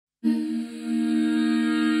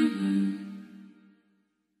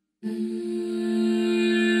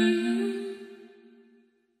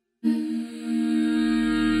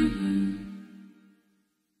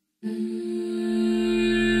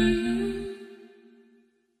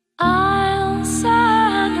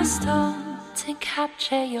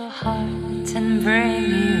capture your heart and bring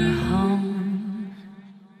you home.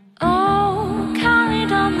 Oh,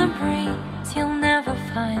 carried on the breeze, you'll never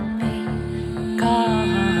find me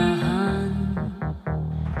gone.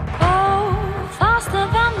 Oh, faster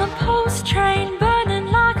than the post train, burning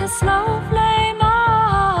like a slow flame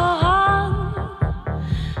on.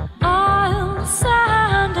 I'll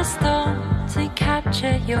send a stone to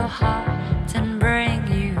capture your heart and bring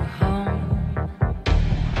you home.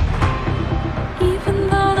 Even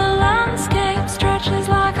though the landscape stretches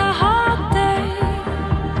like a hot day,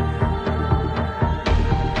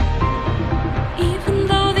 even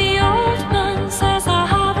though the old man says I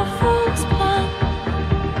have a fool's plan,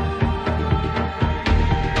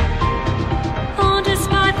 oh,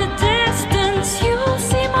 despite the distance, you'll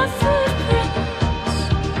see my footprints.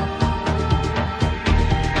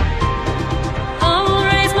 I'll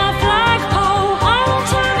raise my flagpole, I'll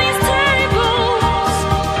turn these tables.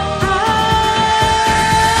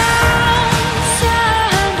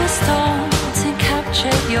 Send a stone to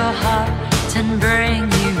capture your heart and bring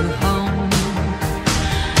you home.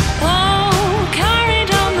 Oh,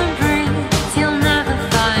 carried on the breeze, you'll never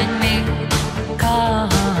find me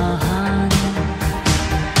gone.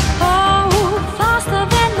 Oh, faster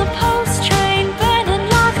than the post train, burning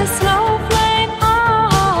like a slow flame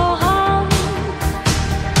on.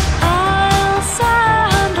 I'll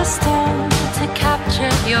send a stone to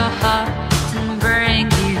capture your heart and bring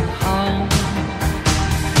you home.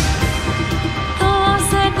 Though I've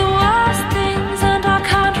said the worst things and I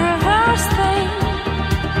can't reverse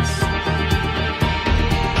things,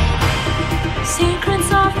 secrets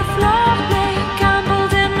of the floodway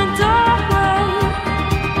gambled in the doorway.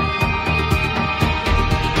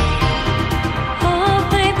 I've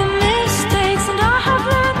made the mistakes and I have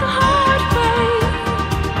learned the hard way.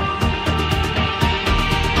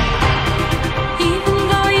 Even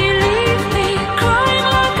though you leave me crying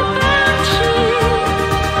like a banshee,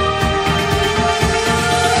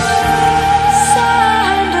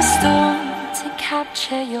 send a stone to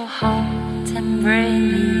capture your heart and bring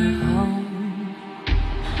you home.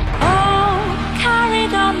 Oh,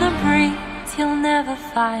 carried on the breeze, you'll never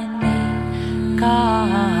find me gone.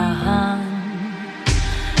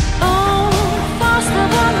 Oh, faster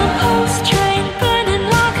than the post train, burning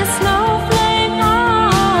like a slow flame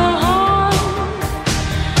on.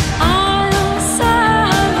 I'll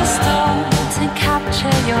send a stone to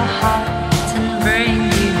capture your heart and bring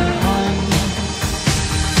you home.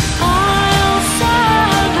 I'll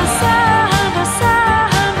send a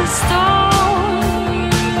stone.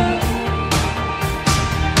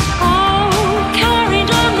 Oh,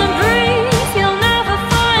 carried on the breeze, you'll never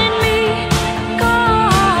find me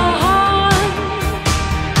gone.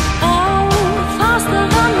 Oh, faster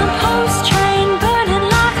than the post train, burning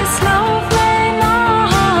like a slow flame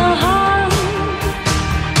on.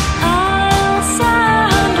 I'll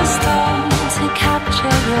send a stone to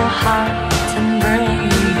capture your heart and bring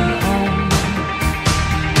you home.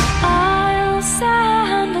 I'll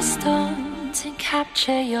send a stone to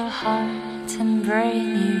capture your heart and bring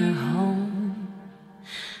you home.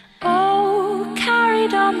 Oh,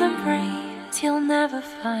 carried on the breeze, you'll never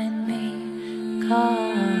find me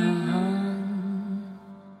gone.